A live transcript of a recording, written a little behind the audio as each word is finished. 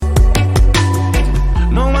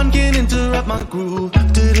my groove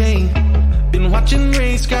today. Been watching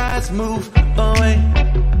race guys move away.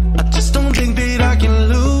 I just don't think that I can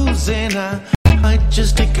lose, and I might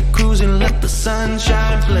just take a cruise and let the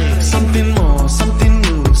sunshine play. Something more, something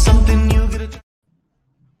new, something new.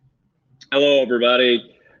 Hello,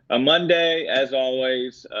 everybody. A Monday, as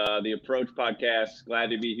always, the Approach Podcast. Glad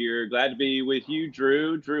to be here. Glad to be with you,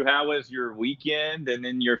 Drew. Drew, how was your weekend and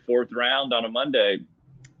then your fourth round on a Monday?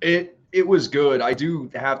 It was good. I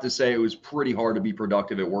do have to say it was pretty hard to be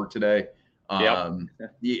productive at work today. And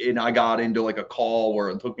I got into like a call where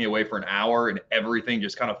it took me away for an hour and everything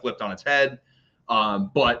just kind of flipped on its head.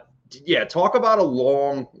 But yeah, talk about a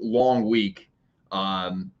long week.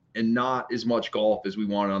 And not as much golf as we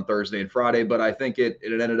wanted on Thursday and Friday, but I think it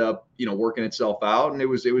ended up, working itself out, and it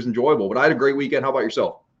was enjoyable. But I had a great weekend. How about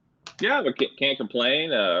yourself? Yeah, but can't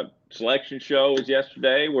complain. Selection show was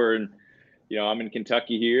yesterday. I'm in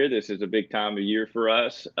Kentucky here. This is a big time of year for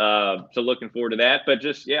us. So looking forward to that. But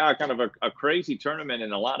just, kind of a crazy tournament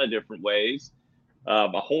in a lot of different ways.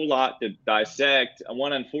 A whole lot to dissect.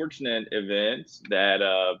 One unfortunate event that,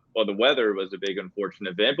 the weather was a big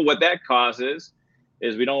unfortunate event. But what that causes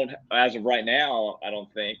is we don't, as of right now, I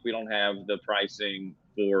don't think we don't have the pricing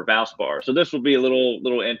for Valspar. So this will be a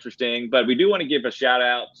little interesting, but we do want to give a shout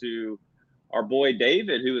out to our boy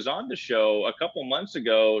David, who was on the show a couple months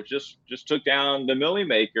ago, just took down the Millie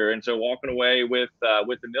Maker. And so walking away with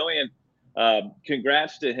the million,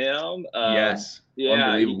 congrats to him. Yes. Yeah,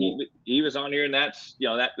 unbelievable. He was on here, and that's,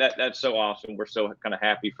 that's so awesome. We're so kind of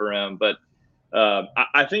happy for him. But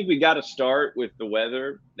I think we got to start with the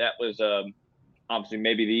weather. That was, obviously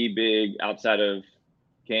maybe the big, outside of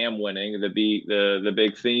Cam winning, the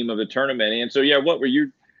big theme of the tournament. And so, what were your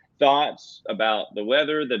thoughts about the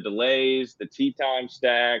weather, the delays, the tee time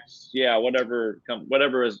stacks? Whatever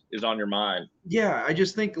is on your mind. Yeah, I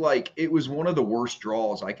just think it was one of the worst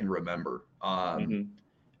draws I can remember. I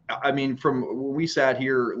mean, from when we sat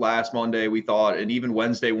here last Monday, we thought, and even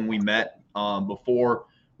Wednesday when we met before,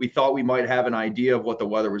 we thought we might have an idea of what the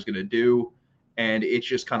weather was going to do. And it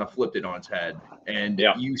just kind of flipped it on its head. And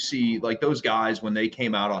you see those guys, when they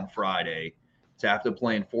came out on Friday to have to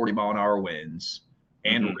play in 40-mile-an-hour winds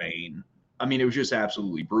and rain, I mean, it was just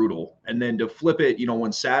absolutely brutal. And then to flip it,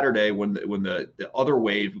 on Saturday when the other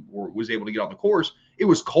wave was able to get on the course, it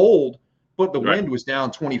was cold, but the wind was down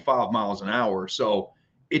 25 miles an hour. So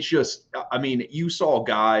it's just, I mean, you saw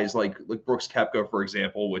guys like Brooks Koepka, for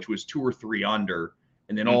example, which was 2 or 3 under,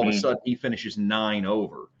 and then all of a sudden he finishes 9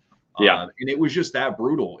 over. And it was just that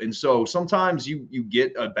brutal. And so sometimes you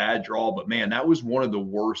get a bad draw, but man, that was one of the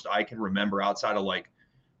worst I can remember outside of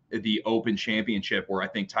the Open Championship, where I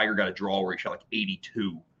think Tiger got a draw where he shot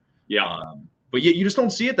 82. But you just don't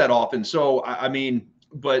see it that often. So, I mean,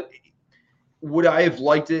 but would I have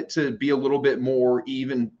liked it to be a little bit more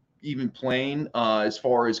even playing as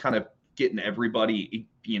far as kind of getting everybody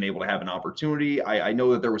being able to have an opportunity? I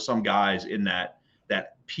know that there were some guys in that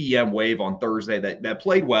PM wave on Thursday that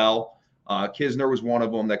played well. Kisner was one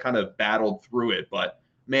of them that kind of battled through it, but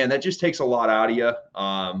man, that just takes a lot out of you.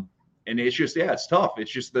 And it's just, it's tough. It's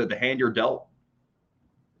just the hand you're dealt.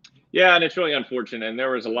 Yeah. And it's really unfortunate. And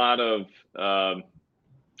there was a lot of, I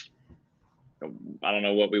don't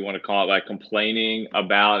know what we want to call it, complaining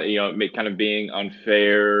about, kind of being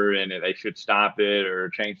unfair and they should stop it or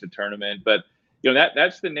change the tournament. But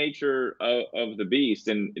that's the nature of the beast.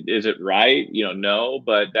 And is it right? No,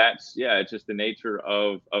 but it's just the nature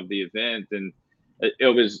of the event. And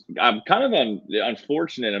I'm kind of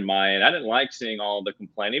unfortunate in my end. I didn't like seeing all the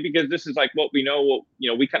complaining, because this is what we know,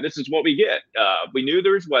 this is what we get. We knew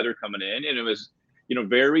there was weather coming in, and it was,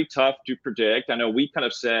 very tough to predict. I know we kind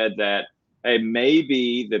of said that, hey,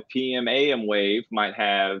 maybe the PM AM wave might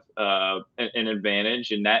have an advantage,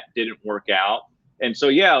 and that didn't work out. And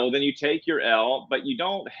so, then you take your L, but you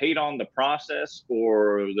don't hate on the process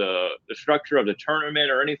or the structure of the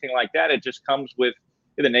tournament or anything like that. It just comes with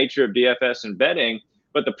the nature of DFS and betting.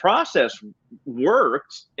 But the process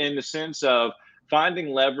worked in the sense of finding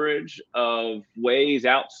leverage of ways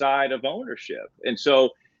outside of ownership. And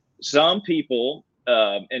so some people,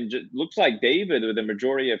 and it looks like David, or the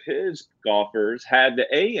majority of his golfers, had the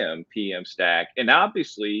AM PM stack. And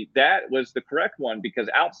obviously that was the correct one, because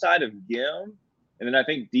outside of Gim, and then I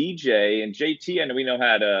think DJ and JT, and we know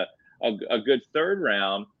had a good third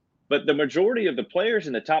round, but the majority of the players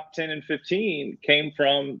in the top 10 and 15 came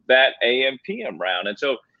from that AM PM round. And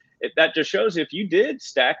so that just shows, if you did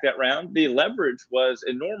stack that round, the leverage was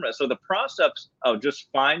enormous. So the process of just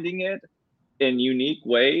finding it in unique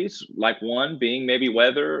ways, like one being maybe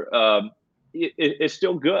weather, it's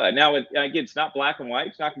still good. Now, again, it's not black and white.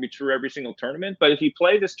 It's not going to be true every single tournament. But if you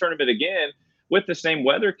play this tournament again with the same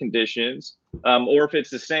weather conditions, or if it's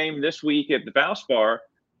the same this week at the Valspar,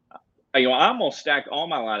 I'm gonna stack all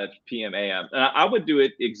my lineups PM AM, and I would do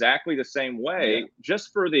it exactly the same Yeah. way,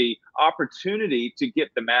 just for the opportunity to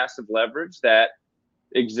get the massive leverage that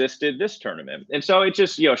existed this tournament. And so it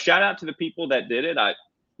just, shout out to the people that did it.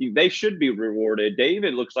 They should be rewarded.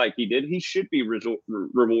 David looks like he did. He should be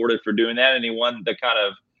rewarded for doing that, and he won the kind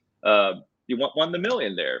of he won the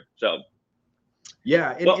million there. So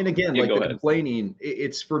yeah, and again, like go the ahead. complaining,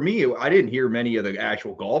 it's for me. I didn't hear many of the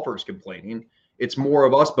actual golfers complaining. It's more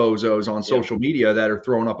of us bozos on social media that are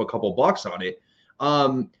throwing up a couple bucks on it.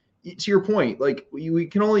 To your point, like we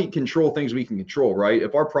can only control things we can control, right?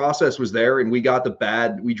 If our process was there and we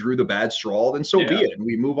drew the bad straw, then so be it, and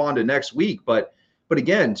we move on to next week. But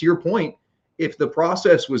again, to your point, if the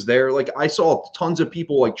process was there, like I saw tons of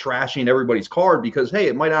people like trashing everybody's card because, hey,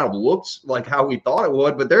 it might not have looked like how we thought it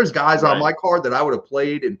would, but there's guys on my card that I would have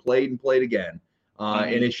played and played and played again.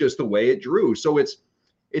 And it's just the way it drew. So it's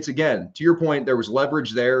again, to your point, there was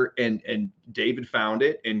leverage there, and David found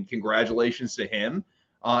it, and congratulations to him.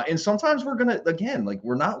 And sometimes we're gonna, again, like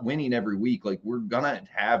we're not winning every week. Like we're gonna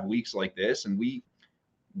have weeks like this, and we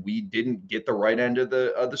didn't get the right end of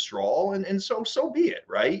the straw, and so be it,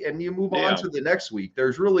 right? And you move on to the next week.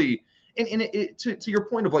 There's really, and to your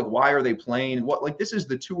point of like, why are they playing? What, like, this is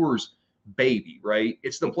the tour's baby, right?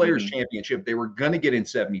 It's the Players Championship. They were gonna get in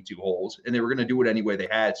 72 holes, and they were gonna do it any way they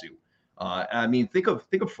had to. I mean, think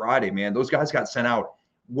of Friday, man. Those guys got sent out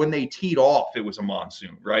when they teed off. It was a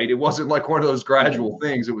monsoon, right? It wasn't like one of those gradual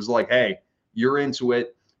things. It was like, hey, you're into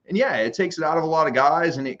it. And yeah, it takes it out of a lot of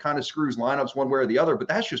guys, and it kind of screws lineups one way or the other, but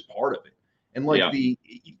that's just part of it. And like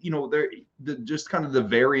just kind of the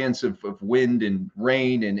variance of wind and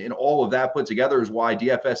rain and all of that put together is why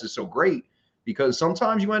DFS is so great, because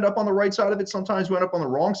sometimes you end up on the right side of it, sometimes you end up on the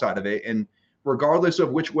wrong side of it. And regardless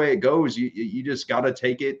of which way it goes, you just got to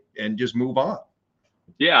take it and just move on.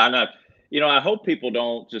 Yeah, and I hope people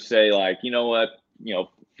don't just say like, you know what,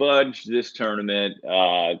 fudge this tournament,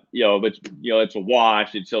 but it's a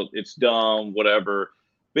wash, it's dumb, whatever.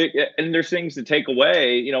 But, and there's things to take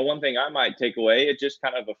away. One thing I might take away, it just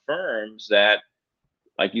kind of affirms that,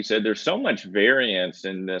 like you said, there's so much variance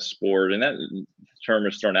in this sport, and that term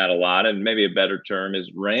is thrown out a lot. And maybe a better term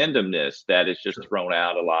is randomness that is just thrown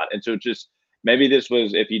out a lot. And so just maybe this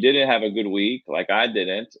was, if you didn't have a good week like I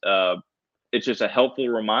didn't, it's just a helpful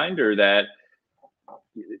reminder that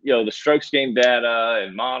the strokes gain data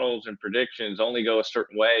and models and predictions only go a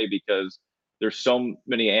certain way because there's so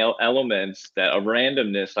many elements that of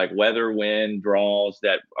randomness, like weather, wind, draws,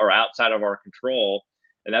 that are outside of our control.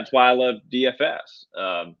 And that's why I love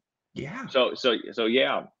DFS. Yeah. So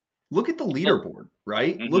yeah. Look at the leaderboard,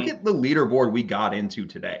 right? Look at the leaderboard we got into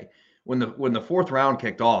today. When the fourth round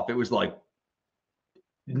kicked off, it was like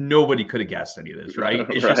nobody could have guessed any of this, right?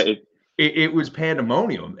 It's just, it was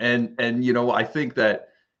pandemonium. And I think that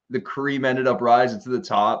the cream ended up rising to the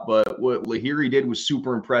top, but what Lahiri did was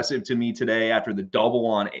super impressive to me today after the double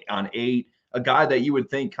on 8. A guy that you would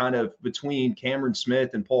think kind of between Cameron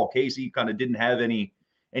Smith and Paul Casey kind of didn't have any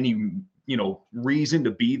reason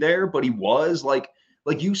to be there, but he was like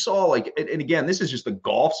you saw, like, and again, this is just the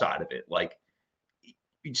golf side of it. Like,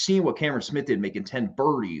 you'd seen what Cameron Smith did, making 10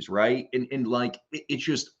 birdies, right? And like, it's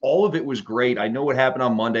just, all of it was great. I know what happened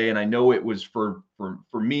on Monday, and I know it was for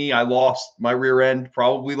me. I lost my rear end,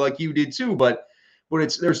 probably like you did too, but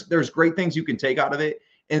there's great things you can take out of it.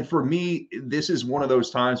 And for me, this is one of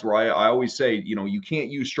those times where I always say, you can't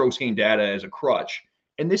use strokes gain data as a crutch.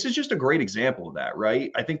 And this is just a great example of that,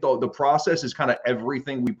 right? I think the process is kind of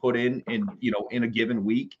everything we put in a given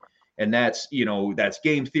week. And that's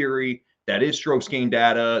game theory. That is strokes gain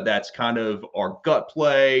data. That's kind of our gut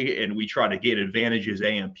play. And we try to get advantages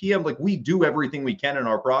AM, PM. Like, we do everything we can in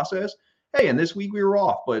our process. Hey, and this week we were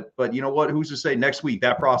off, but you know what? Who's to say next week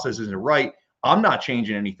that process isn't right? I'm not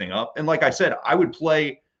changing anything up. And like I said, I would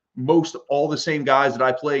play most all the same guys that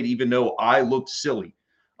I played, even though I looked silly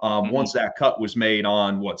once that cut was made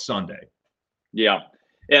on Sunday. Yeah.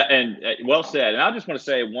 And well said. And I just want to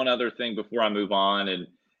say one other thing before I move on. And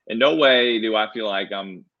in no way do I feel like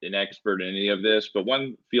I'm an expert in any of this, but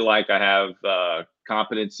feel like I have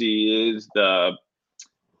competency is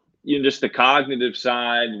just the cognitive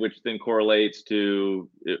side, which then correlates to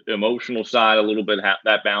emotional side a little bit,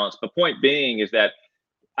 that balance. But point being is that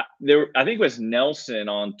I think it was Nelson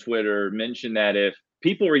on Twitter mentioned that if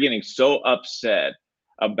people were getting so upset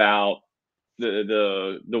about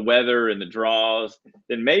the weather and the draws,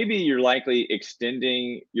 then maybe you're likely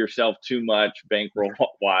extending yourself too much bankroll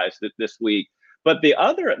wise this week. But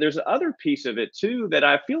there's the other piece of it too, that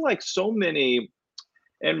I feel like so many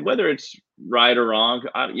And whether it's right or wrong,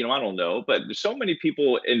 I don't know. But so many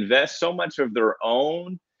people invest so much of their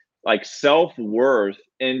own like self-worth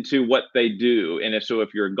into what they do. And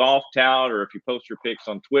if you're a golf tout or if you post your pics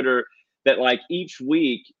on Twitter, that like each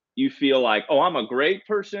week you feel like, oh, I'm a great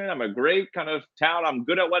person, I'm a great kind of tout, I'm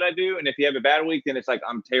good at what I do. And if you have a bad week, then it's like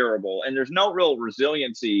I'm terrible. And there's no real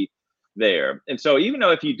resiliency there. And so even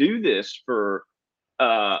though if you do this for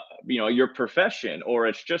your profession or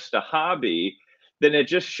it's just a hobby, then it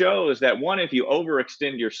just shows that one, if you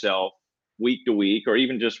overextend yourself week to week, or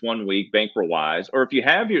even just 1 week bankroll wise, or if you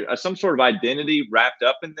have some sort of identity wrapped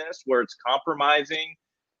up in this where it's compromising,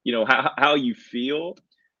 how you feel,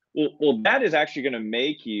 well, that is actually going to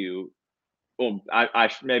make you. Well,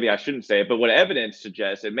 maybe I shouldn't say it, but what evidence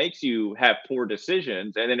suggests, it makes you have poor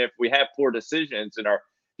decisions, and then if we have poor decisions and our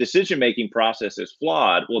decision making process is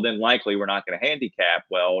flawed, well, then likely we're not going to handicap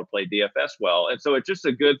well or play DFS well. And so it's just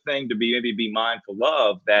a good thing to be mindful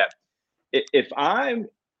of that. If I'm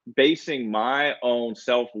basing my own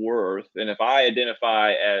self-worth, and if I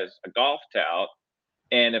identify as a golf tout,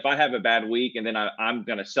 and if I have a bad week and then I'm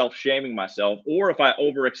going to self-shaming myself, or if I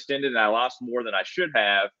overextended and I lost more than I should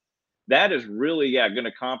have, that is really, going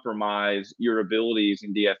to compromise your abilities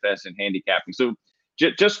in DFS and handicapping. So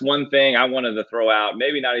just one thing I wanted to throw out,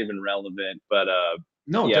 maybe not even relevant, but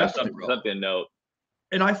No, definitely something to note.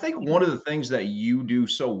 And I think one of the things that you do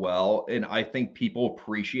so well, and I think people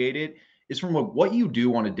appreciate it, is from what you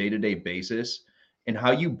do on a day-to-day basis and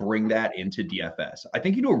how you bring that into DFS. I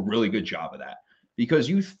think you do a really good job of that because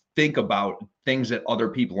you think about things that other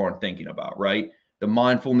people aren't thinking about, right? The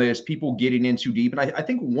mindfulness, people getting in too deep. And I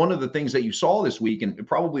think one of the things that you saw this week, and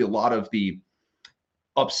probably a lot of the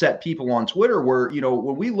upset people on Twitter were,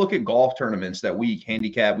 when we look at golf tournaments that we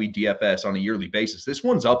handicap, we DFS on a yearly basis, this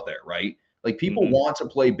one's up there, right? Like people want to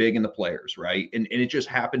play big in the players, right? And it just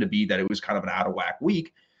happened to be that it was kind of an out of whack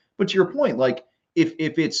week. But to your point, like if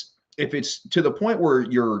it's to the point where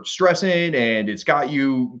you're stressing and it's got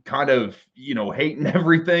you kind of, hating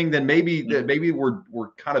everything, then maybe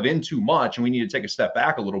we're kind of in too much and we need to take a step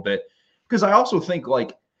back a little bit. Because I also think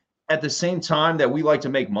like at the same time that we like to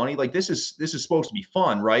make money, like this is supposed to be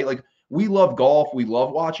fun, right? Like we love golf, we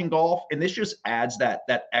love watching golf, and this just adds that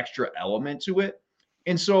extra element to it.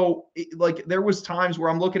 And so like there was times where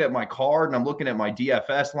I'm looking at my card and I'm looking at my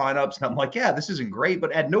DFS lineups and I'm like, yeah, this isn't great.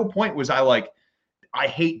 But at no point was I like, I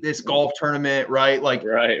hate this golf tournament, right? Like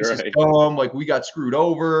this is dumb, like we got screwed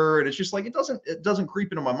over. And it's just like it doesn't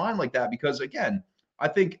creep into my mind like that because again, I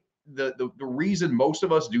think the reason most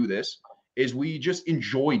of us do this is we just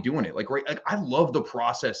enjoy doing it. Like, right, like I love the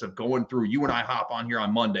process of going through. You and I hop on here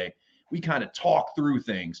on Monday. We kind of talk through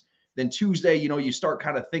things. Then Tuesday, you start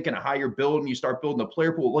kind of thinking of how you're building. You start building the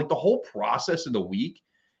player pool. Like the whole process of the week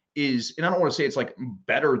is, and I don't want to say it's like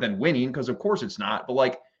better than winning because of course it's not, but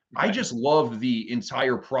like I just love the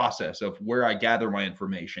entire process of where I gather my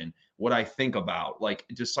information, what I think about, like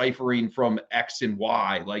deciphering from X and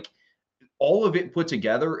Y, like all of it put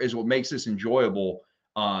together is what makes this enjoyable.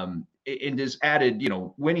 And is added,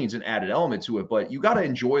 winning's an added element to it, but you got to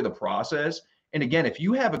enjoy the process. And again, if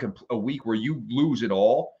you have a week where you lose it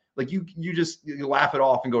all, like you laugh it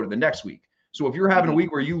off and go to the next week. So if you're having a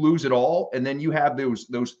week where you lose it all and then you have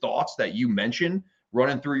those thoughts that you mentioned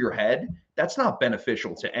running through your head, that's not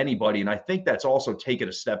beneficial to anybody. And I think that's also taking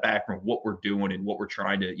a step back from what we're doing and what we're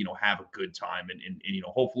trying to, have a good time and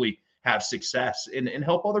hopefully have success and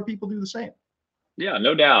help other people do the same. Yeah,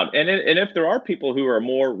 no doubt. And if there are people who are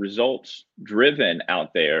more results driven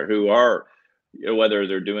out there who are, whether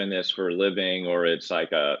they're doing this for a living or it's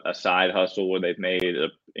like a side hustle where they've made a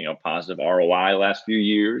positive ROI last few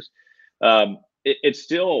years, it's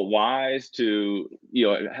still wise to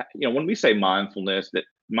when we say mindfulness, that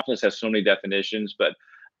mindfulness has so many definitions, but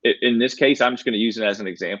in this case, I'm just going to use it as an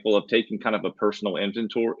example of taking kind of a personal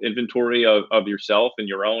inventory of yourself and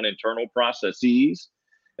your own internal processes.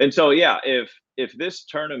 And so, if this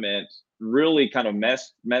tournament really kind of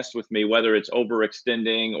messed with me, whether it's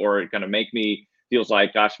overextending or it kind of make me feels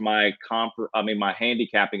like, gosh, my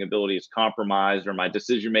handicapping ability is compromised or my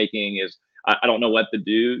decision making is, I don't know what to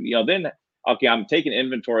do, then, okay, I'm taking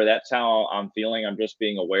inventory. That's how I'm feeling. I'm just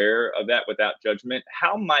being aware of that without judgment.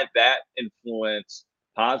 How might that influence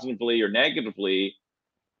positively or negatively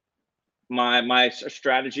my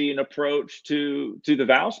strategy and approach to the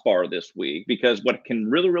Valspar this week? Because what can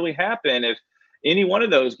really happen if any one of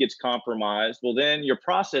those gets compromised, well, then your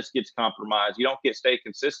process gets compromised. You don't stay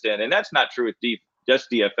consistent. And that's not true with just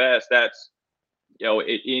DFS. That's,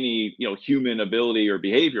 any, human ability or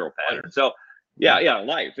behavioral pattern. So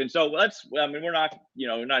life. And so we're not,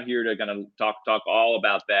 we're not here to kind of talk all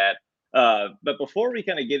about that. But before we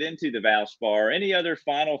kind of get into the Valspar, any other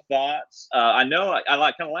final thoughts? I know I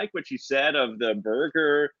kind of like what you said of the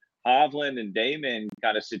Berger, Hovland, and Damon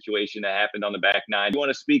kind of situation that happened on the back nine. Do you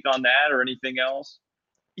want to speak on that or anything else?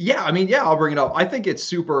 Yeah, I mean, yeah, I'll bring it up. I think it's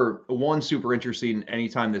super interesting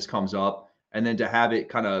anytime this comes up, and then to have it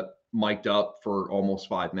kind of mic'd up for almost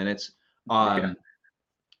 5 minutes. Yeah.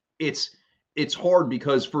 It's hard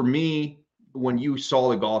because for me, when you saw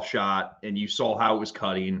the golf shot and you saw how it was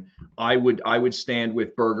cutting, I would stand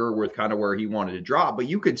with Berger with kind of where he wanted to drop, but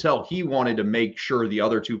you could tell he wanted to make sure the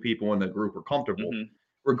other two people in the group were comfortable.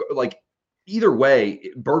 Like either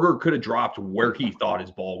way, Berger could have dropped where he thought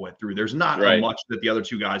his ball went through. There's not much that the other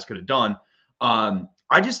two guys could have done.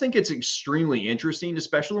 I just think it's extremely interesting,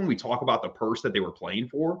 especially when we talk about the purse that they were playing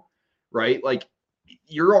for, right? Like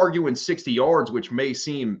you're arguing 60 yards, which may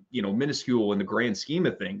seem, minuscule in the grand scheme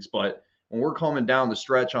of things, but when we're coming down the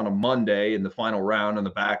stretch on a Monday in the final round on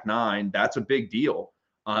the back nine, that's a big deal.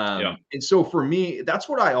 And so for me, that's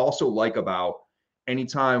what I also like about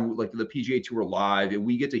anytime like the PGA Tour Live, and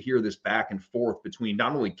we get to hear this back and forth between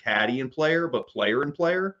not only caddy and player, but player and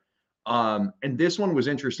player. And this one was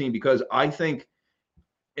interesting because I think,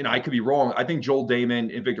 and I could be wrong, I think Joel Damon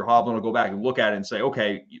and Victor Hovland will go back and look at it and say,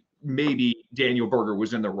 okay, maybe Daniel Berger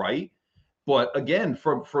was in the right. But again,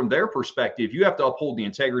 from their perspective, you have to uphold the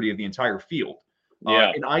integrity of the entire field.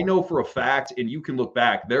 And I know for a fact, and you can look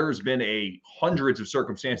back, there's been hundreds of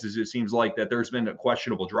circumstances, it seems like, that there's been a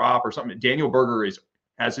questionable drop or something. Daniel Berger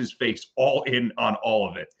has his face all in on all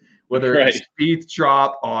of it, whether it's Spieth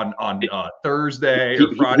drop on Thursday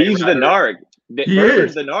or Friday. He's the narc.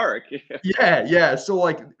 Berger's the narc. Yeah. So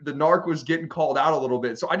like the narc was getting called out a little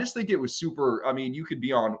bit. So I just think it was super. I mean, you could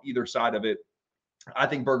be on either side of it. I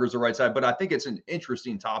think Berger's the right side, but I think it's an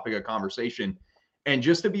interesting topic of conversation. And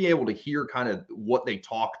just to be able to hear kind of what they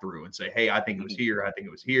talk through and say, hey, I think it was here. I think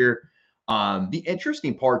it was here. The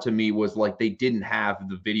interesting part to me was like they didn't have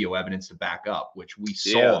the video evidence to back up, which we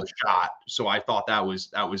saw the shot. So I thought that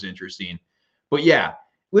was interesting. But yeah,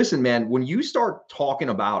 listen, man, when you start talking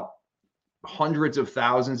about hundreds of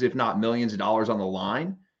thousands, if not millions of dollars on the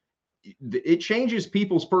line, it changes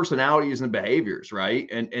people's personalities and behaviors, right?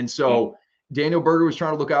 And so Daniel Berger was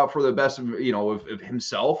trying to look out for the best of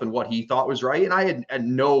himself and what he thought was right. And I had at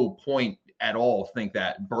no point at all think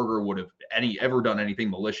that Berger would have ever done anything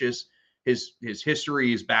malicious. His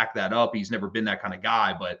history has backed that up. He's never been that kind of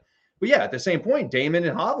guy. But yeah, at the same point, Damon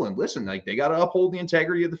and Hovland, listen, like they got to uphold the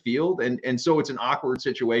integrity of the field. And so it's an awkward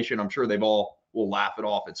situation. I'm sure they've all will laugh it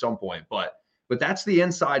off at some point. But that's the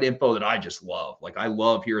inside info that I just love. Like I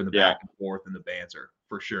love hearing the back and forth and the banter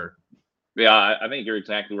for sure. Yeah, I think you're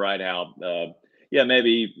exactly right, Hal.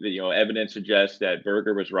 Maybe evidence suggests that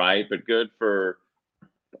Berger was right, but good for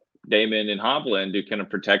Damon and Hovland to kind of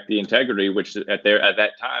protect the integrity, which at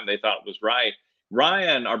that time they thought was right.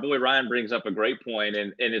 Ryan, our boy Ryan, brings up a great point,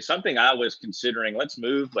 and it's something I was considering. Let's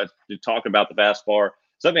talk about the Valspar.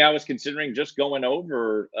 Something I was considering just going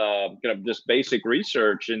over, kind of just basic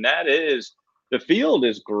research, and that is the field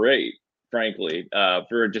is great. Frankly,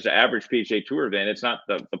 for just an average PGA Tour event, it's not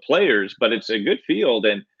the players, but it's a good field,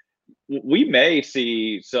 and we may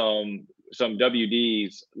see some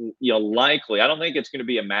WDs. Likely, I don't think it's going to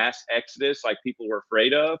be a mass exodus like people were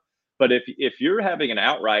afraid of. But if you're having an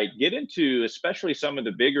outright, get into especially some of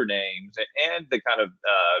the bigger names and the kind of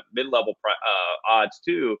mid-level odds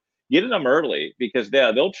too. Get in them early because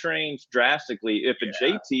they'll change drastically if a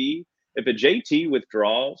JT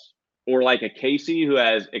withdraws. Or like a Casey who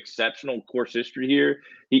has exceptional course history here,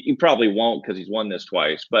 he probably won't because he's won this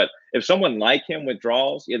twice. But if someone like him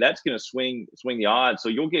withdraws, that's going to swing the odds. So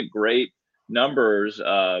you'll get great numbers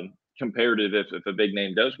comparative if a big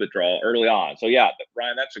name does withdraw early on. So yeah,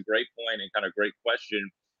 Ryan, that's a great point and kind of great question.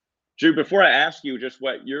 Drew, before I ask you just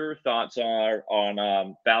what your thoughts are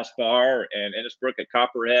on Valspar and Innisbrook at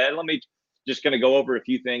Copperhead, let me just kind of go over a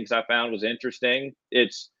few things I found was interesting.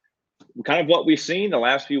 It's kind of what we've seen the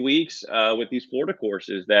last few weeks with these Florida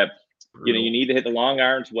courses that, you need to hit the long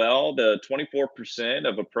irons well. The 24%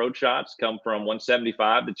 of approach shots come from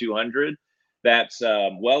 175 to 200. That's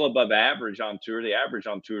well above average on tour. The average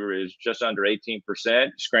on tour is just under 18%.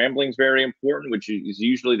 Scrambling is very important, which is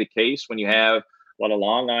usually the case when you have a lot of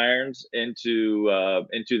long irons into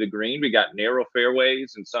the green. We got narrow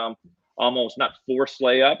fairways and some almost not forced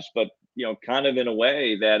layups, but kind of in a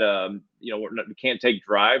way that, we can't take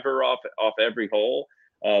driver off every hole.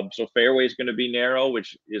 So fairway is going to be narrow,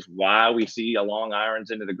 which is why we see a long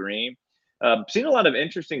irons into the green. Seen a lot of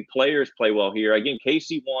interesting players play well here. Again,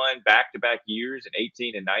 Casey won back-to-back years in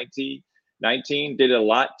 18 and 19. 19 did a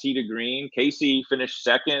lot tee to green. Casey finished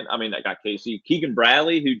second. I mean, I got Casey. Keegan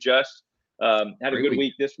Bradley, who just Had a Great good week.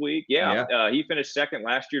 week this week. Yeah. He finished second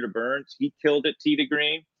last year to Burns. He killed it tee to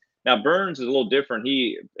green. Now Burns is a little different.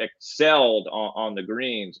 He excelled on the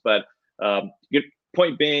greens, but good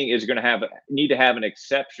point being is going to need to have an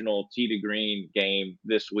exceptional tee to green game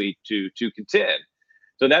this week to contend.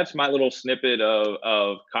 So that's my little snippet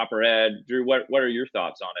of Copperhead. Drew, what are your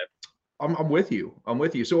thoughts on it? I'm with you.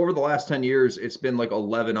 So over the last 10 years, it's been like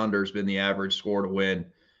 11 under has been the average score to win.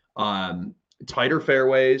 Tighter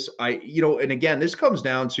fairways. And again, this comes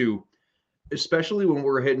down to, especially when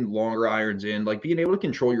we're hitting longer irons in, like being able to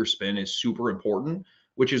control your spin is super important,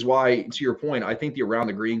 which is why, to your point, I think the around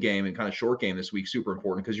the green game and kind of short game this week super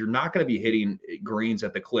important, because you're not going to be hitting greens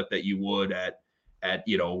at the clip that you would at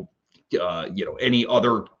any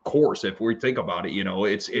other course. If we think about it,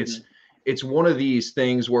 it's one of these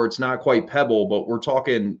things where it's not quite pebble, but we're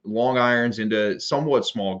talking long irons into somewhat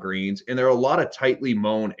small greens, and there are a lot of tightly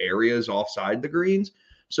mown areas offside the greens.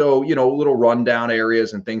 So, little rundown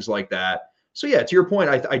areas and things like that. So yeah, to your point,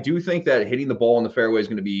 I do think that hitting the ball in the fairway is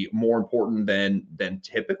going to be more important than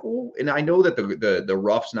typical. And I know that the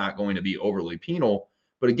rough's not going to be overly penal,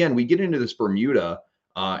 but again, we get into this Bermuda,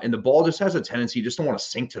 and the ball just has a tendency just to want to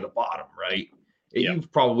sink to the bottom, right?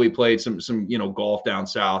 You've probably played some golf down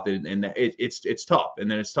south, and it's tough,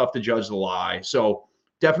 and then it's tough to judge the lie. So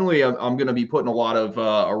definitely, I'm going to be putting a lot of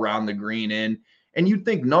around the green in. And you'd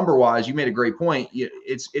think number-wise, you made a great point.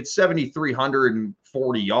 It's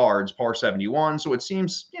 7,340 yards, par 71. So it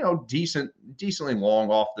seems, decently long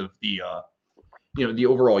off the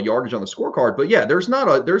overall yardage on the scorecard. But yeah, there's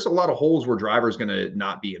a lot of holes where driver's going to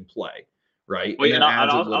not be in play, right? Well,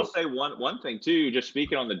 I'll say one thing too. Just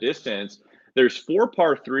speaking on the distance, there's 4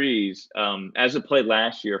 par 3s as it played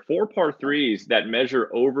last year. 4 par 3s that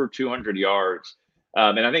measure over 200 yards.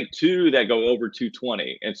 And I think 2 that go over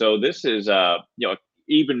 220. And so this is,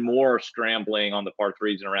 even more scrambling on the par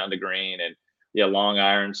 3s and around the green and long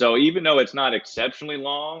iron. So even though it's not exceptionally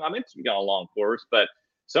long, I mean, it's got a long course, but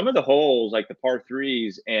some of the holes like the par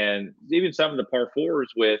 3s and even some of the par 4s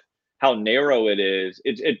with how narrow it is,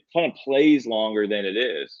 it kind of plays longer than it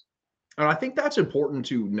is. And I think that's important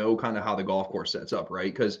to know kind of how the golf course sets up,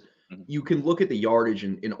 right? Because you can look at the yardage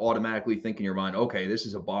and automatically think in your mind, okay, this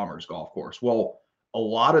is a bomber's golf course. Well, a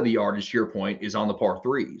lot of the yardage, to your point, is on the par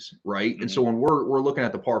 3s, right? And so when we're looking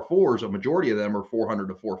at the par 4s, a majority of them are 400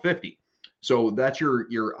 to 450. So that's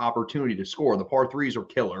your opportunity to score. The par 3s are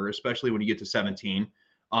killer, especially when you get to 17.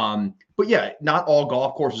 But yeah, not all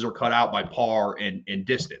golf courses are cut out by par and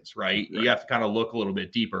distance, right? You have to kind of look a little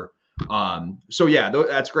bit deeper. So yeah,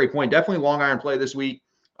 that's a great point. Definitely long iron play this week.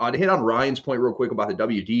 To hit on Ryan's point real quick about the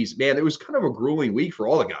WDs, man, it was kind of a grueling week for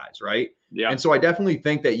all the guys, right? Yeah. And so I definitely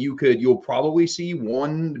think that you'll probably see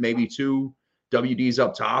 1, maybe 2 WDs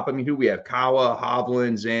up top. I mean, who we have? Kawa,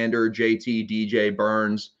 Hovland, Xander, JT, DJ,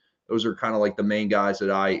 Burns. Those are kind of like the main guys that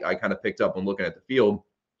I kind of picked up when looking at the field.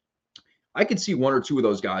 I could see 1 or 2 of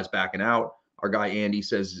those guys backing out. Our guy Andy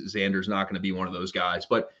says Xander's not going to be one of those guys.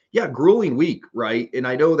 But yeah, grueling week, right? And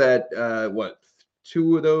I know that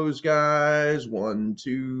 2 of those guys,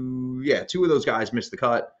 2 of those guys missed the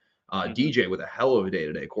cut. DJ with a hell of a day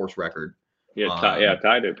today, course record.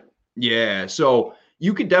 Tied it. Yeah, so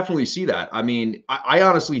you could definitely see that. I mean, I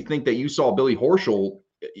honestly think that you saw Billy Horschel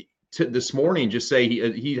this morning just say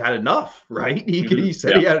he had enough, right? He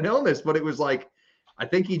said he had an illness, but it was like, I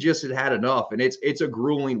think he just had enough. And it's a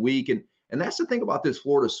grueling week. And that's the thing about this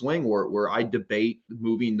Florida swing where I debate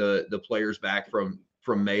moving the players back from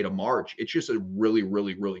May to March. It's just a really,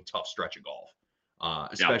 really, really tough stretch of golf,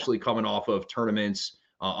 especially coming off of tournaments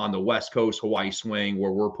on the West Coast, Hawaii swing,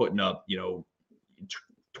 where we're putting up,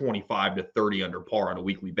 25 to 30 under par on a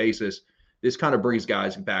weekly basis. This kind of brings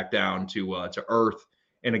guys back down to earth.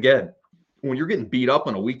 And again, when you're getting beat up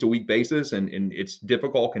on a week-to-week basis and it's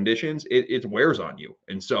difficult conditions, it wears on you.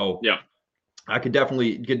 And so I could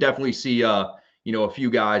definitely see a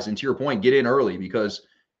few guys, and to your point, get in early, because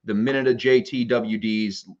the minute of JT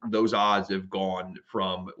WDs, those odds have gone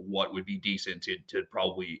from what would be decent to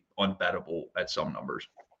probably unbettable at some numbers.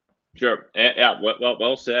 Sure. Yeah.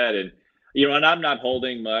 Well said. And, and I'm not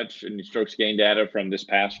holding much in strokes gain data from this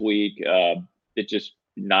past week. It's just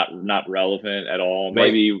not relevant at all.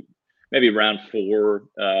 Maybe round 4.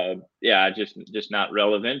 Just not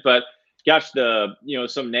relevant. But gosh,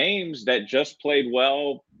 some names that just played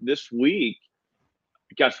well this week,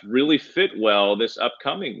 really fit well this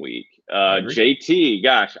upcoming week. JT,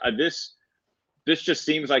 this just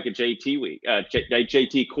seems like a JT week,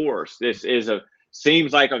 JT course. This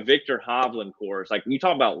seems like a Victor Hovland course. Like, you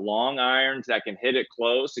talk about long irons that can hit it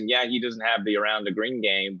close, and he doesn't have the around the green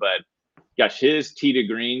game, but his tee to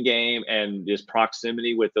green game and his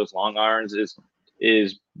proximity with those long irons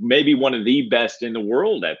is maybe one of the best in the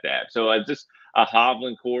world at that. So it's just a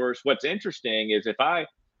Hovland course. What's interesting is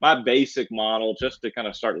my basic model, just to kind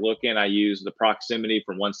of start looking, I use the proximity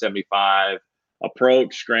from 175,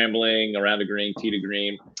 approach, scrambling around the green, tee to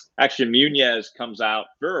green. Actually, Munoz comes out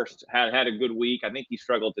first, had a good week. I think he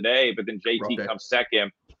struggled today, but then JT comes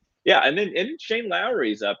second. Yeah, and Shane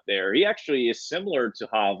Lowry's up there. He actually is similar to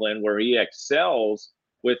Hovland, where he excels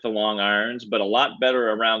with the long irons, but a lot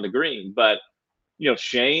better around the green. But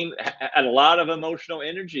Shane had a lot of emotional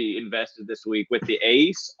energy invested this week with the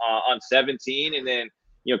ace on 17, and then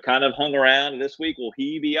kind of hung around this week. Will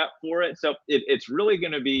he be up for it? So it's really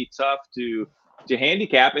going to be tough to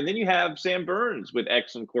handicap. And then you have Sam Burns with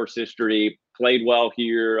excellent course history, played well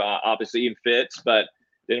here, obviously in fits, but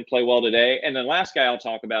didn't play well today. And the last guy I'll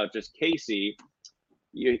talk about, just Casey.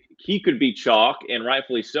 He could be chalk, and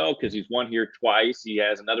rightfully so, because he's won here twice. He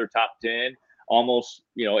has another top 10. Almost,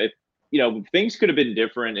 if things could have been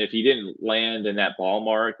different if he didn't land in that ball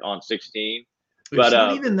mark on 16. But it's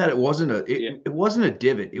not even that it wasn't it wasn't a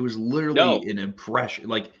divot. It was literally an impression.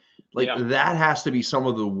 Like that has to be some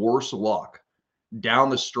of the worst luck down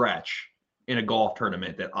the stretch in a golf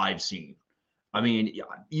tournament that I've seen. I mean,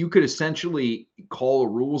 you could essentially call a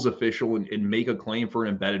rules official and make a claim for an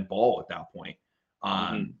embedded ball at that point.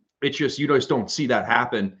 It's just, you just don't see that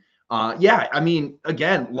happen. I mean,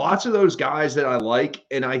 again, lots of those guys that I like,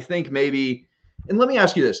 and I think maybe, and let me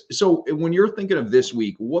ask you this. So when you're thinking of this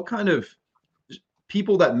week, what kind of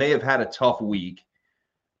people that may have had a tough week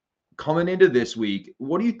coming into this week,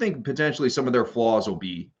 what do you think potentially some of their flaws will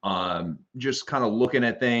be? Just kind of looking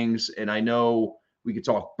at things, and I know we could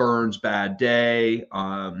talk Burns bad day.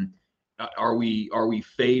 Are we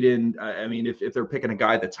fading? I mean, if they're picking a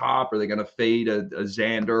guy at the top, are they going to fade a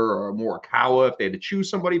Xander or a Morikawa if they had to choose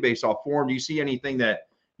somebody based off form? Do you see anything that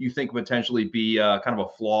you think potentially be kind of a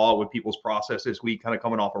flaw with people's process this week, kind of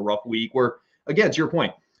coming off a rough week? Where, again, to your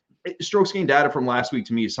point, strokes gained data from last week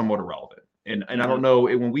to me is somewhat irrelevant. And I don't know,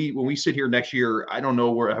 when we sit here next year, I don't know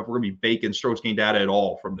if we're going to be baking strokes gained data at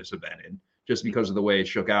all from this event, and just because of the way it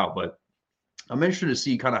shook out. But I'm interested to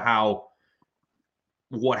see kind of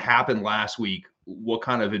what happened last week, what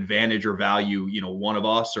kind of advantage or value, one of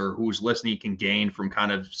us or who's listening can gain from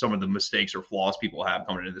kind of some of the mistakes or flaws people have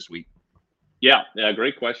coming into this week. Yeah,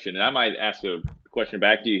 great question. And I might ask a question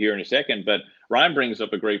back to you here in a second, but Ryan brings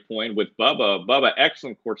up a great point with Bubba. Bubba,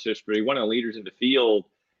 excellent course history, one of the leaders in the field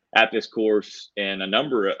at this course, and a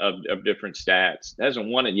number of different stats. Hasn't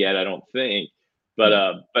won it yet, I don't think.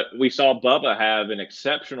 But we saw Bubba have an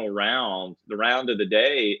exceptional round, the round of the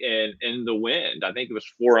day, in the wind. I think it was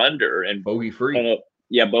 4 under and bogey free.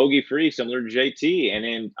 Bogey free, similar to JT. And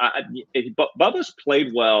then Bubba's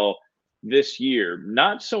played well this year,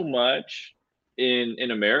 not so much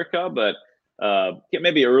in America, but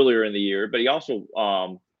maybe earlier in the year. But he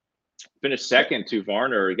also finished second to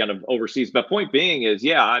Varner, kind of overseas. But point being is,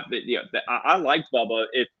 I liked Bubba.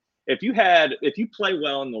 If you play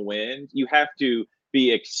well in the wind, you have to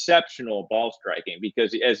be exceptional ball striking,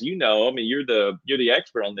 because, as you know, I mean, you're the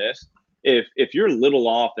expert on this. If you're a little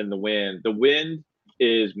off in the wind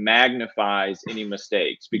magnifies any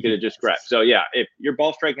mistakes, because it just grabs. So if your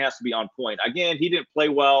ball striking has to be on point. Again, he didn't play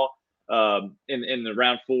well in the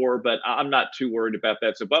round 4, but I'm not too worried about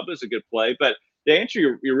that. So Bubba's a good play. But to answer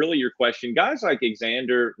your question, guys like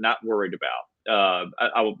Xander, not worried about.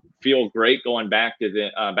 I would feel great going back to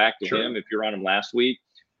him if you're on him last week,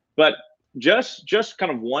 but just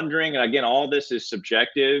kind of wondering. And again, all this is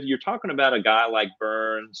subjective. You're talking about a guy like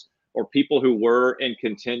Burns or people who were in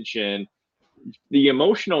contention. The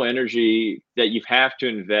emotional energy that you have to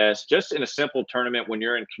invest just in a simple tournament when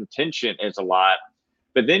you're in contention is a lot.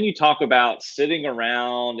 But then you talk about sitting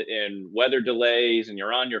around in weather delays, and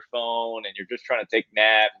you're on your phone, and you're just trying to take a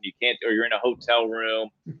nap, and you can't, or you're in a hotel room.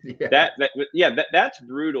 That's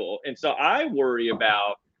brutal. And so I worry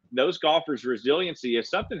about those golfers' resiliency. If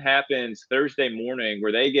something happens Thursday morning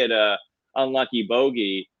where they get a unlucky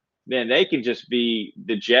bogey, then they can just be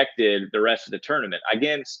dejected the rest of the tournament.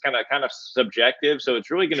 Again, it's kind of subjective, so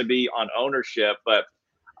it's really going to be on ownership. But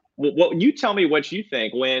what you tell me what you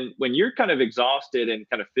think when you're kind of exhausted and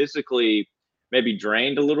kind of physically maybe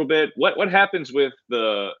drained a little bit. What happens with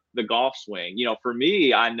the golf swing? For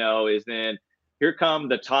me, I know is then here come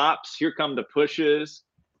the tops, here come the pushes.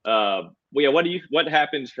 What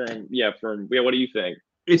happens what do you think?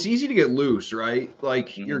 It's easy to get loose, right?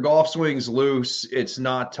 Like your golf swing's loose, it's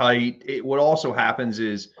not tight. What also happens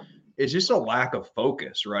is it's just a lack of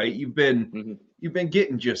focus, right? You've been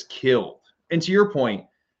getting just killed. And to your point,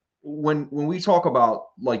 when we talk about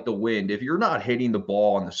like the wind, if you're not hitting the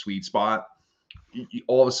ball on the sweet spot,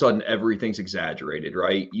 all of a sudden everything's exaggerated,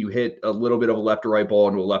 right? You hit a little bit of a left or right ball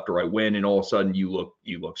into a left or right wind, and all of a sudden you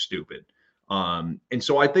look stupid. And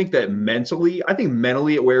so I think mentally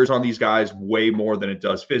it wears on these guys way more than it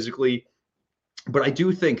does physically. But I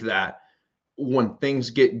do think that when things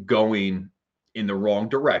get going in the wrong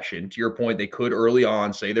direction, to your point, they could early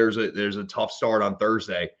on say there's a tough start on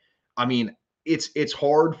Thursday. I mean, it's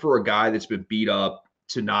hard for a guy that's been beat up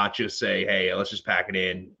to not just say, hey, let's just pack it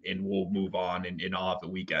in and we'll move on and I'll have the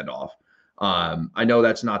weekend off. I know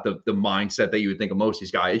that's not the mindset that you would think of most of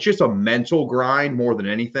these guys. It's just a mental grind more than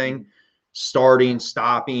anything. Starting,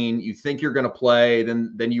 stopping, you think you're going to play,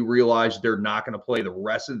 then you realize they're not going to play the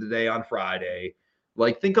rest of the day on Friday.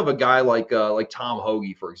 Like, think of a guy like Tom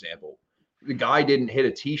Hoagie, for example. The guy didn't hit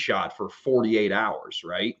a tee shot for 48 hours,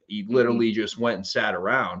 right? He literally just went and sat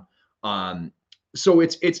around. So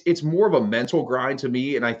it's more of a mental grind to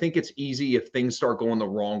me, and I think it's easy if things start going the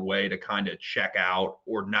wrong way to kind of check out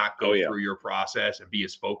or not go through your process and be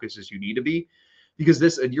as focused as you need to be. Because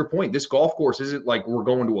this, at your point, this golf course isn't like we're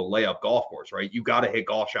going to a layup golf course, right? You got to hit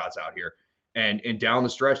golf shots out here, and down the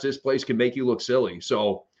stretch, this place can make you look silly.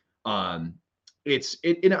 So, and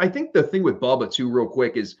I think the thing with Bubba too, real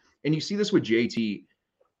quick, is, and you see this with JT.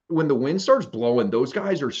 When the wind starts blowing, those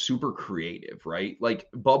guys are super creative, right?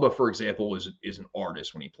 Like Bubba, for example, is an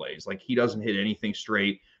artist when he plays. Like, he doesn't hit anything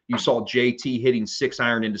straight. You saw JT hitting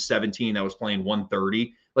 6-iron into 17 that was playing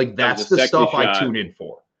 130. Like, that's the stuff I tune in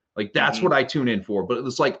for. Like, that's what I tune in for. But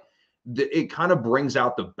it's like it kind of brings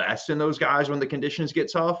out the best in those guys when the conditions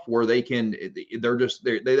get tough, where they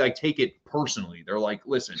like take it personally. They're like,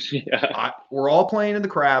 listen, we're all playing in the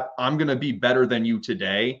crap. I'm going to be better than you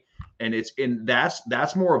today. And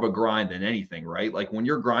that's more of a grind than anything, right? Like, when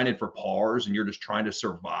you're grinding for pars and you're just trying to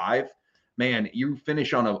survive, man, you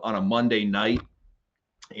finish on a Monday night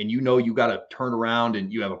and you got to turn around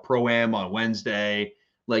and you have a pro-am on Wednesday.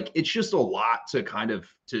 Like, it's just a lot to kind of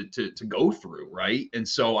to go through, right? And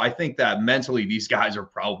so I think that mentally these guys are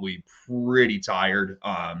probably pretty tired.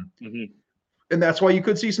 And that's why you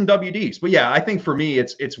could see some WDs. But yeah, I think for me,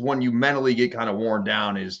 it's when you mentally get kind of worn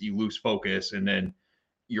down is you lose focus and then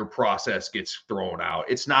your process gets thrown out.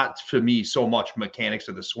 It's not, for me, so much mechanics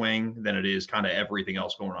of the swing than it is kind of everything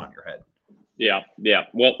else going on in your head. Yeah.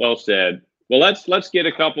 Well said. Well, let's get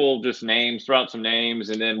a couple just names, throw out some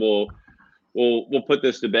names, and then we'll put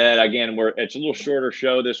this to bed. Again, it's a little shorter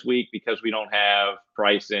show this week because we don't have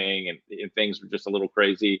pricing and things are just a little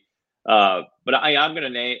crazy. But I'm going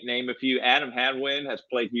to name a few. Adam Hadwin has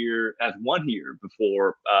won here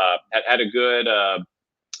before. Had a good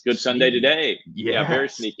Sunday today. Yeah, very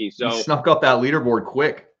sneaky. So he snuck up that leaderboard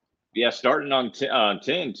quick. Yeah, starting on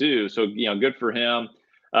 10 too. So good for him.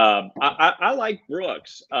 I like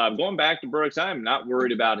Brooks. Going back to Brooks, I'm not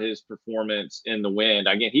worried about his performance in the wind.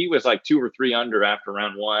 Again, he was like 2 or 3 under after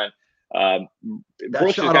round 1. That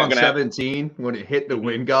Brooks shot on 17 when it hit the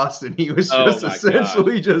wind gust, and he was just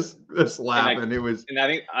essentially just slapping. And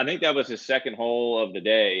I think that was his second hole of the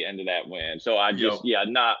day into that wind. So I just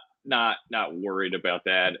not worried about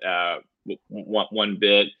that one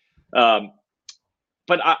bit.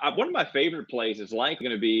 But one of my favorite plays is likely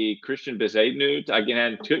going to be Christian Bezuidenhout.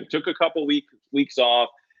 Again, took a couple weeks off.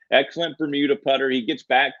 Excellent Bermuda putter. He gets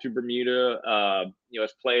back to Bermuda.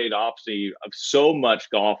 Has played obviously so much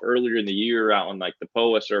golf earlier in the year out on like the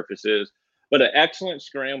POA surfaces, but an excellent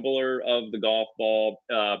scrambler of the golf ball.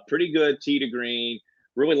 Pretty good tee to green.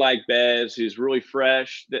 Really like Bez, who's really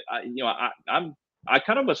fresh. That I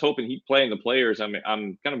kind of was hoping he'd play in the Players. I mean,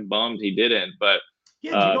 I'm kind of bummed he didn't. But do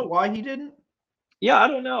you know why he didn't? Yeah, I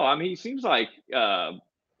don't know. I mean, he seems like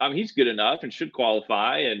he's good enough and should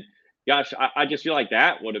qualify. And gosh, I just feel like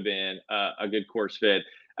that would have been a good course fit.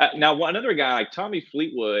 Now, another guy like Tommy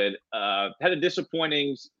Fleetwood had a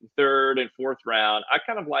disappointing 3rd and 4th round. I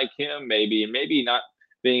kind of like him maybe not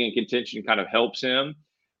being in contention kind of helps him.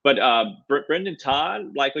 But Brendan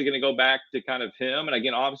Todd likely going to go back to kind of him. And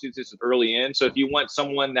again, obviously, this is early in. So if you want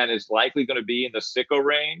someone that is likely going to be in the sicko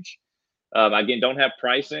range, again, don't have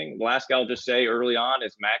pricing. The last guy I'll just say early on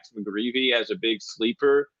is Max McGreevy as a big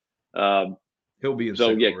sleeper. He'll be in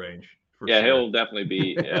sicko range. Sure. He'll definitely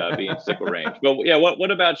be in sicko range. But yeah, what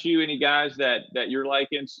about you? Any guys that you're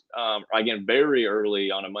liking? Again, very early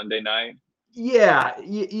on a Monday night. Yeah,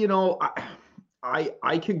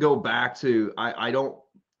 I can go back to I don't.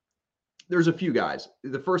 There's a few guys.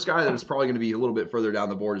 The first guy that is probably going to be a little bit further down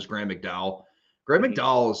the board is Graham McDowell. Graham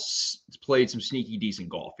McDowell's played some sneaky decent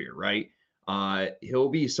golf here, right? He'll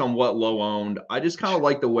be somewhat low owned. I just kind of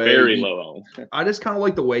like the way low owned. I just kind of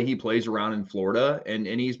like the way he plays around in Florida, and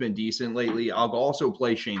he's been decent lately. I'll also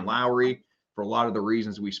play Shane Lowry for a lot of the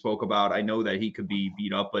reasons we spoke about. I know that he could be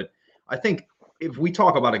beat up, but I think if we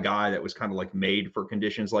talk about a guy that was kind of like made for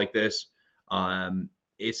conditions like this,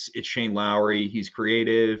 it's Shane Lowry. He's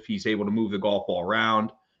creative. He's able to move the golf ball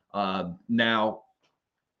around. Now,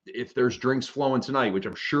 if there's drinks flowing tonight, which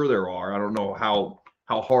I'm sure there are, I don't know how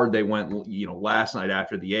hard they went, last night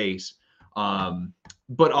after the ace.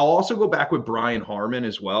 But I'll also go back with Brian Harman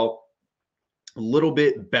as well. A little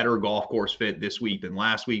bit better golf course fit this week than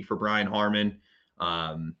last week for Brian Harman.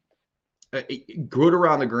 Good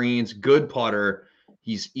around the greens, good putter.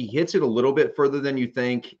 He hits it a little bit further than you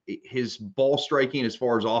think. His ball striking as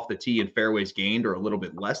far as off the tee and fairways gained are a little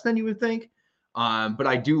bit less than you would think. But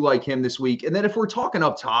I do like him this week. And then if we're talking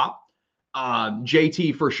up top,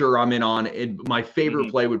 JT for sure I'm in on. And my favorite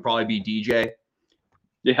play would probably be DJ.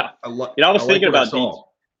 Yeah. I was thinking about DJ.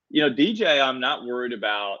 DJ, I'm not worried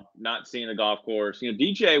about not seeing the golf course.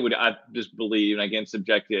 DJ would, I just believe, and again,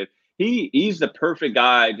 subjective, he's the perfect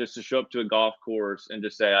guy just to show up to a golf course and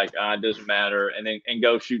just say, like, it doesn't matter, and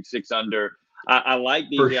go shoot 6 under. I like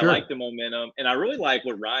DJ. Sure. I like the momentum. And I really like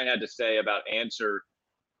what Ryan had to say about Answer.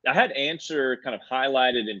 I had Answer kind of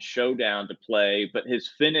highlighted in Showdown to play, but his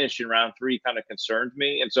finish in round 3 kind of concerned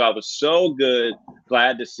me. And so I was so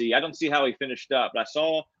glad to see. I don't see how he finished up, but I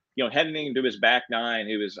saw, heading into his back 9,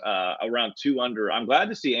 he was around 2 under. I'm glad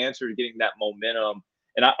to see Answer getting that momentum.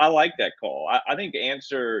 And I like that call. I think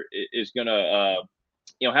Answer is going to,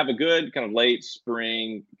 have a good kind of late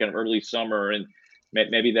spring, kind of early summer, and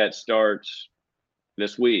maybe that starts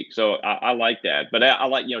this week. So I like that. But I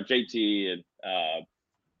like, JT and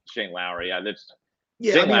Shane Lowry. I guess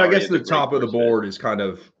the top of the board is kind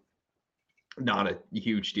of not a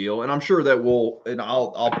huge deal. And I'm sure that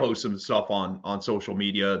I'll post some stuff on social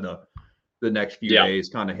media in the next few days,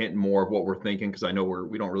 kind of hinting more of what we're thinking, because I know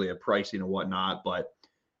we don't really have pricing and whatnot. But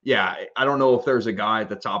yeah, I don't know if there's a guy at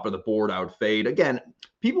the top of the board I would fade. Again,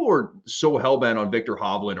 people were so hell-bent on Victor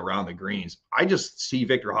Hovland around the greens. I just see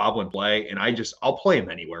Victor Hovland play, and I'll play him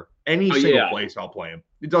anywhere. Any single place I'll play him.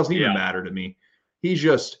 It doesn't even matter to me. He's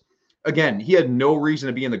just, again, he had no reason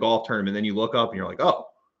to be in the golf tournament. Then you look up and you're like, oh,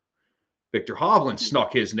 Victor Hovland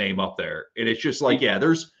snuck his name up there. And it's just like,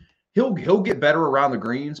 he'll get better around the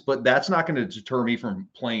greens, but that's not going to deter me from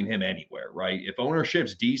playing him anywhere, right? If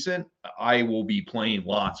ownership's decent, I will be playing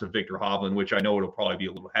lots of Victor Hovland, which I know it'll probably be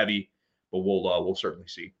a little heavy, but we'll certainly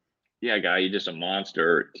see. Yeah, guy, you're just a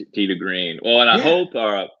monster, tee to green. Well, and I hope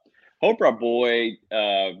our boy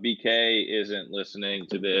BK isn't listening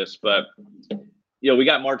to this, but we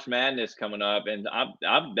got March Madness coming up, and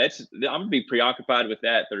I'm gonna be preoccupied with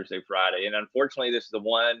that Thursday, Friday, and unfortunately, this is the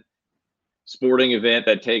one sporting event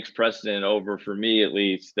that takes precedent over, for me at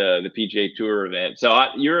least, the PGA Tour event. So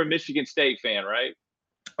you're a Michigan State fan, right?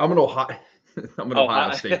 I'm an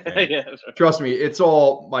Ohio State fan. Yeah. Trust me, it's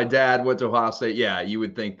all, my dad went to Ohio State. Yeah, you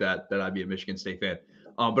would think that I'd be a Michigan State fan.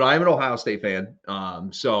 But I am an Ohio State fan.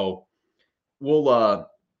 So we'll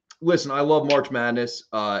listen, I love March Madness.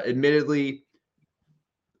 Admittedly,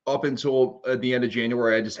 up until at the end of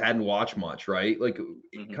January, I just hadn't watched much, right? Like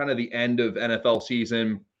kind of the end of NFL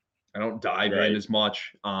season, I don't dive in as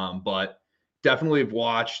much, but definitely have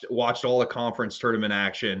watched all the conference tournament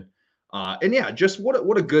action. And yeah, just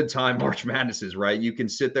what a good time March Madness is, right? You can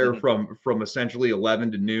sit there from essentially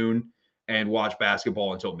 11 to noon and watch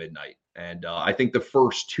basketball until midnight. And I think the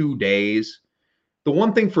first 2 days, the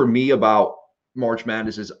one thing for me about March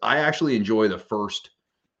Madness is I actually enjoy the first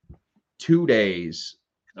 2 days.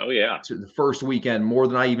 Oh yeah, to the first weekend more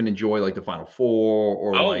than I even enjoy like the Final Four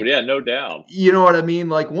or no doubt. You know what I mean?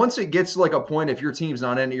 Like once it gets to like a point, if your team's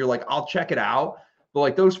not in it, you're like, I'll check it out. But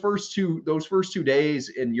like those first two days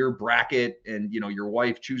in your bracket, and your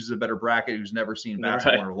wife chooses a better bracket who's never seen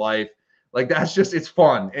basketball in her life. Like that's just, it's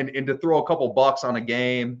fun. And to throw a couple bucks on a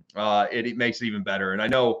game, it makes it even better. And I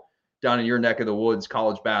know down in your neck of the woods,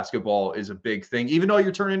 college basketball is a big thing. Even though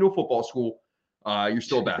you're turning into a football school, you're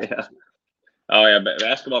still a basketball school. Oh yeah,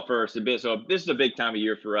 basketball first. So this is a big time of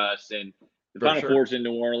year for us, and the Final Four's in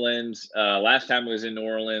New Orleans. Last time it was in New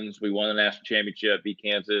Orleans, we won the national championship, beat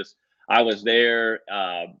Kansas. I was there.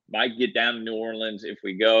 Might get down to New Orleans if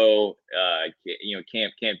we go.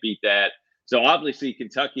 Can't beat that. So obviously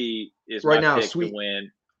Kentucky is right now pick to win.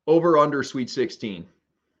 Over under Sweet 16.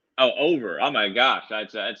 Oh, over! Oh my gosh,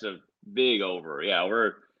 that's a big over. Yeah,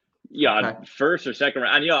 we're. Yeah, first or second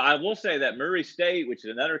round. And I will say that Murray State, which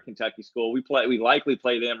is another Kentucky school, we likely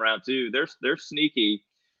play them round 2. They're sneaky.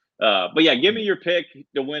 But yeah, give me your pick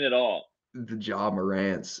to win it all. The Ja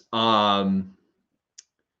Morants.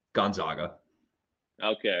 Gonzaga.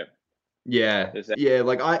 Okay. Yeah.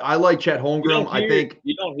 Like I like Chet Holmgren. I think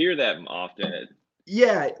you don't hear that often.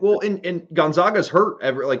 Yeah, well, and Gonzaga's hurt.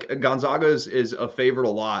 Gonzaga is a favorite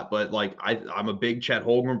a lot, but like I'm a big Chet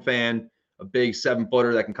Holmgren fan. a big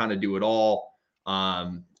 7-footer that can kind of do it all.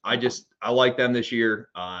 I like them this year.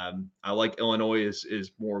 I like Illinois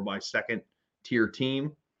is more of my second tier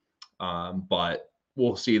team, but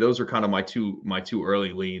we'll see. Those are kind of my two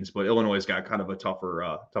early leans. But Illinois has got kind of a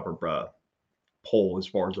tougher poll as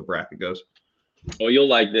far as the bracket goes. Well, you'll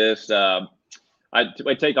like this.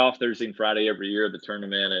 I take off Thursday and Friday every year of the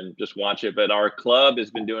tournament and just watch it. But our club has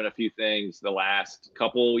been doing a few things the last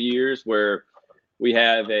couple years where we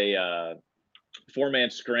have a 4-man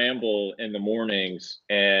scramble in the mornings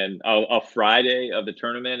and a Friday of the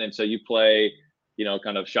tournament. And so you play,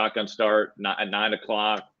 kind of shotgun start at 9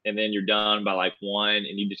 o'clock, and then you're done by like 1,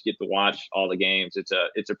 and you just get to watch all the games. It's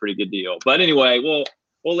a pretty good deal. But anyway,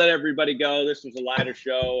 we'll let everybody go. This was a lighter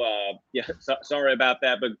show. Sorry about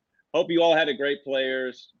that, but hope you all had a great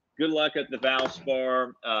players. Good luck at the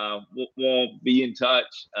Valspar. We'll be in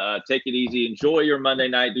touch. Take it easy. Enjoy your Monday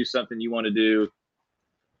night. Do something you want to do.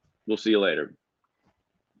 We'll see you later.